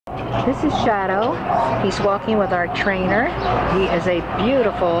This is Shadow. He's walking with our trainer. He is a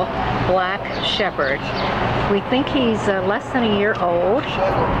beautiful black shepherd. We think he's less than a year old.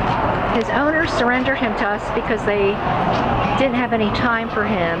 His owners surrendered him to us because they didn't have any time for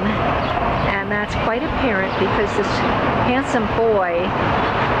him. And that's quite apparent because this handsome boy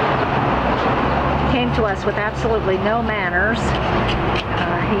came to us with absolutely no manners.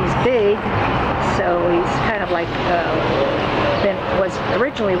 He's big, so he's kind of like was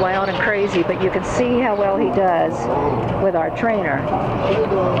originally wild and crazy, but you can see how well he does with our trainer.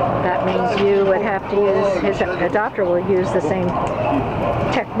 That means you would have to use, his adopter will use the same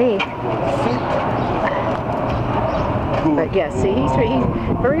technique. But yes, see, he's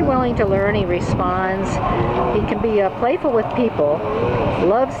very willing to learn. He responds. He can be playful with people,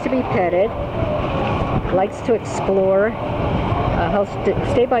 loves to be petted, likes to explore. He'll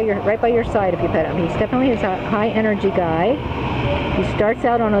stay right by your side if you pet him. He's definitely a high energy guy. He starts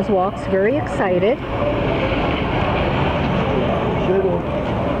out on his walks very excited.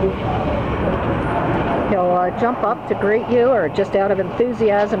 He'll jump up to greet you or just out of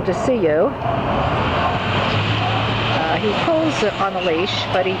enthusiasm to see you. He pulls on the leash,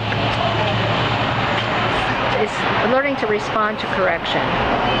 but he is learning to respond to correction.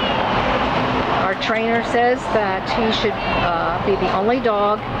 Our trainer says that he should be the only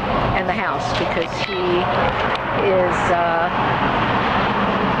dog in the house because he is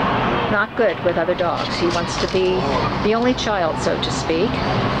not good with other dogs. He wants to be the only child, so to speak.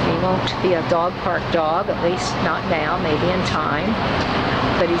 He won't be a dog park dog, at least not now, maybe in time.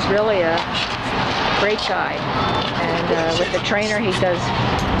 But he's really a great guy. And with the trainer, he does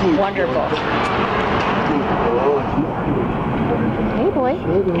wonderful. Hey, boy.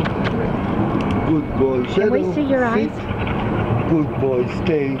 Good boy. Can we see your eyes? Good boy,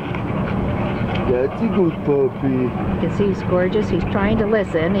 stay. That's a good puppy. You can see he's gorgeous. He's trying to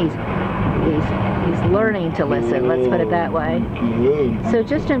listen. He's learning to listen. Let's put it that way. So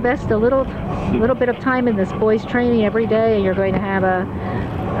just invest a little bit of time in this boy's training every day, and you're going to have a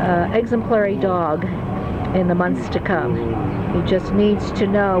exemplary dog in the months to come. He just needs to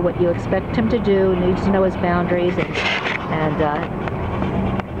know what you expect him to do. Needs to know his boundaries, and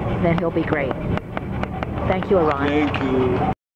then he'll be great. Thank you, Iran. Thank you.